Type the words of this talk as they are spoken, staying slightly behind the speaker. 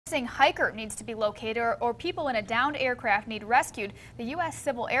missing hiker needs to be located or people in a downed aircraft need rescued, the U.S.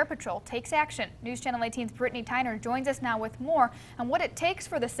 Civil Air Patrol takes action. News Channel 18's Brittany Tyner joins us now with more on what it takes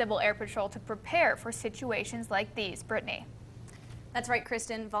for the Civil Air Patrol to prepare for situations like these. Brittany. That's right,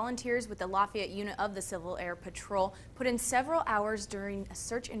 Kristen. Volunteers with the Lafayette unit of the Civil Air Patrol put in several hours during a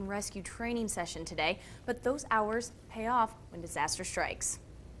search and rescue training session today, but those hours pay off when disaster strikes.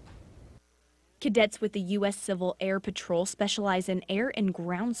 Cadets with the U.S. Civil Air Patrol specialize in air and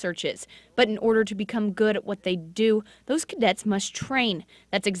ground searches. But in order to become good at what they do, those cadets must train.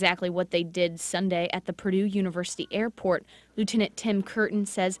 That's exactly what they did Sunday at the Purdue University Airport. Lieutenant Tim Curtin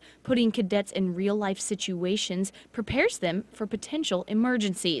says putting cadets in real-life situations prepares them for potential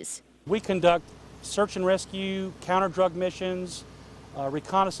emergencies. We conduct search and rescue, counter-drug missions,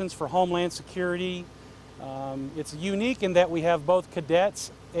 reconnaissance for homeland security. It's unique in that we have both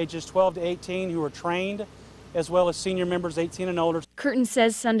cadets ages 12 to 18 who are trained, as well as senior members 18 and older. Curtin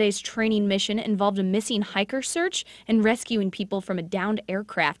says Sunday's training mission involved a missing hiker search and rescuing people from a downed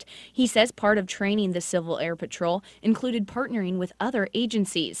aircraft. He says part of training the Civil Air Patrol included partnering with other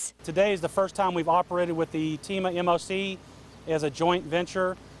agencies. Today is the first time we've operated with the TEMA MOC as a joint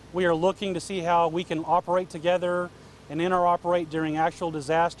venture. We are looking to see how we can operate together and interoperate during actual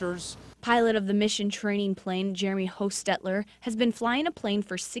disasters. Pilot of the mission training plane, Jeremy Hostetler, has been flying a plane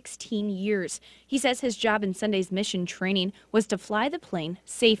for 16 years. He says his job in Sunday's mission training was to fly the plane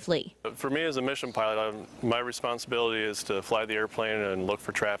safely. For me as a mission pilot, my responsibility is to fly the airplane and look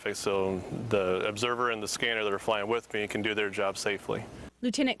for traffic so the observer and the scanner that are flying with me can do their job safely.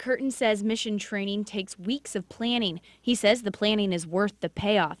 Lieutenant Curtin says mission training takes weeks of planning. He says the planning is worth the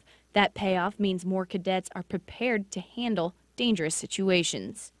payoff. That payoff means more cadets are prepared to handle dangerous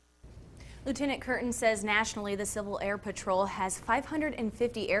situations. Lieutenant Curtin says nationally the Civil Air Patrol has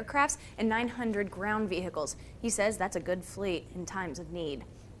 550 aircrafts and 900 ground vehicles. He says that's a good fleet in times of need.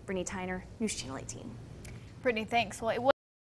 Brittany Tyner, News Channel 18. Brittany, thanks. Well,